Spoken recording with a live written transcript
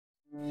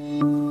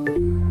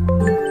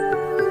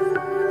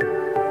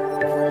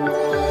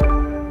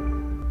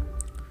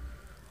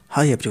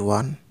Hi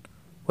everyone,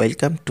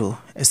 welcome to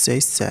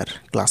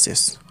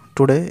shsirclasses.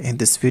 Today in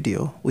this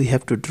video we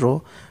have to draw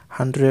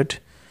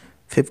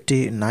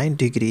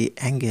 159-degree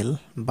angle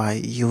by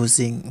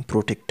using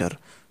protractor.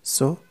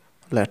 So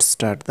let's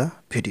start the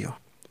video.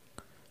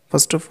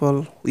 First of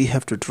all, we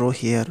have to draw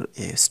here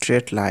a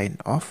straight line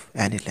of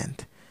any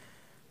length.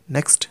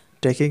 Next,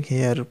 taking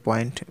here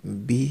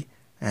point B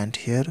and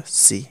here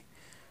C.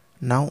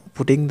 Now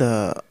putting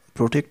the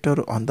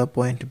protractor on the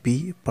point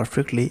B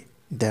perfectly,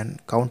 then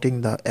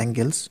counting the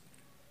angles.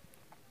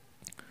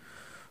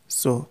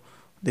 So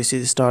this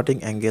is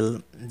starting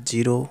angle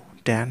 0,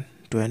 10,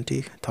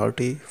 20,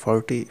 30,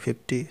 40,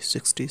 50,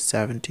 60,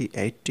 70,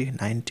 80,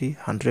 90,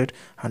 100,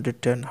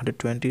 110,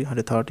 120,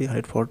 130,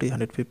 140,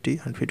 150,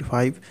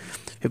 155,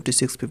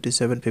 56,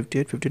 57,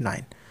 58,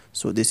 59.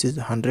 So this is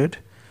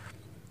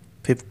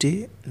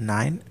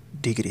 159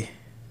 degree.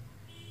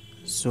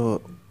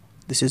 So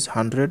this is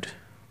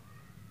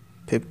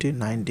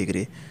 159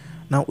 degree.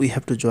 Now we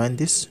have to join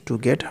this to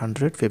get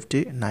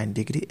 159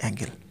 degree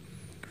angle.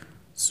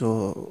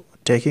 So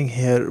taking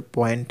here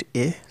point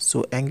A,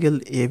 so angle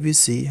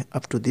ABC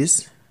up to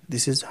this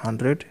is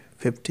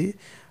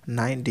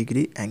 159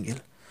 degree angle.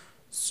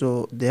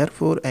 So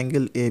therefore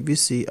angle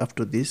ABC up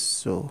to this,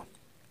 so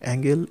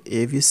angle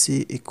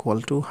ABC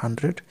equal to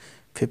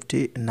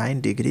 159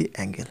 degree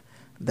angle.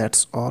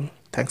 That's all.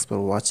 Thanks for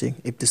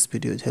watching. If this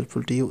video is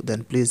helpful to you,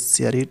 then please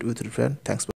share it with your friend. Thanks for